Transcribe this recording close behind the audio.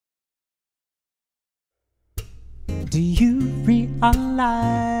Do you realize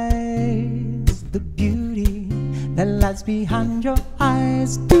the beauty that lies behind your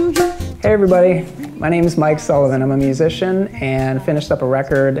eyes? Do you? Hey everybody, my name is Mike Sullivan. I'm a musician and finished up a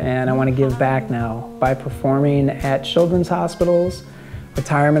record, and I want to give back now by performing at children's hospitals,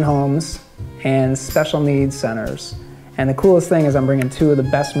 retirement homes, and special needs centers. And the coolest thing is I'm bringing two of the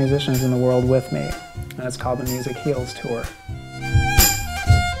best musicians in the world with me, and it's called the Music Heals Tour.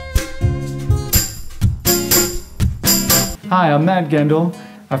 Hi, I'm Matt Gendal.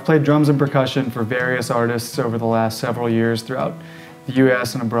 I've played drums and percussion for various artists over the last several years throughout the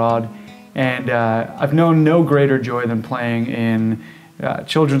US and abroad. And I've known no greater joy than playing in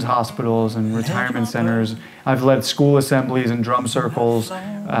children's hospitals and retirement centers. I've led school assemblies and drum circles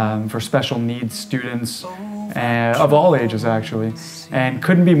for special needs students of all ages, actually. And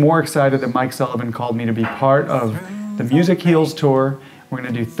couldn't be more excited that Mike Sullivan called me to be part of the Music Heals Tour. We're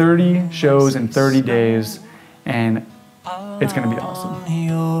going to do 30 shows in 30 days, and it's going to be awesome.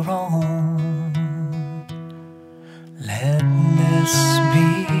 Let this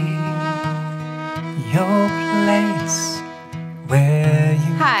be your place where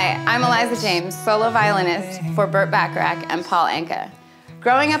you... Hi, I'm Eliza James, solo violinist for Burt Bacharach and Paul Anka.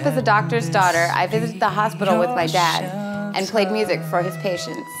 Growing up as a doctor's daughter, I visited the hospital with my dad and played music for his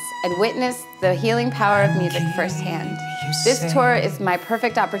patients and witnessed the healing power of music firsthand. This tour is my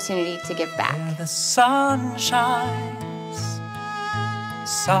perfect opportunity to give back. The sun shines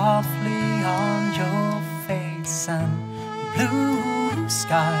softly on your face, and blue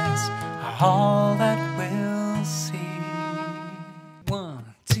skies are all that we'll see. 1,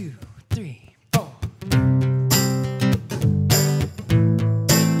 2, 3, 4.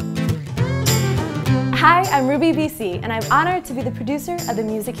 Hi, I'm rubybc, and I'm honored to be the producer of the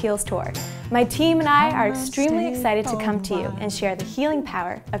Music Heals Tour. My team and I are extremely excited to come to you and share the healing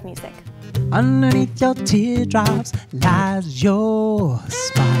power of music. Underneath your teardrops lies your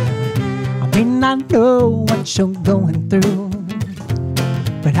smile. I may not know what you're going through,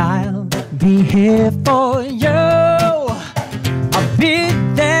 but I'll be here for you. I'll be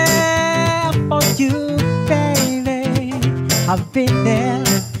there for you, baby. I'll be there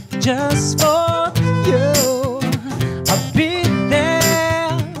just for you. I'll be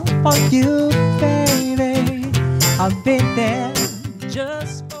there for you, baby. I'll be there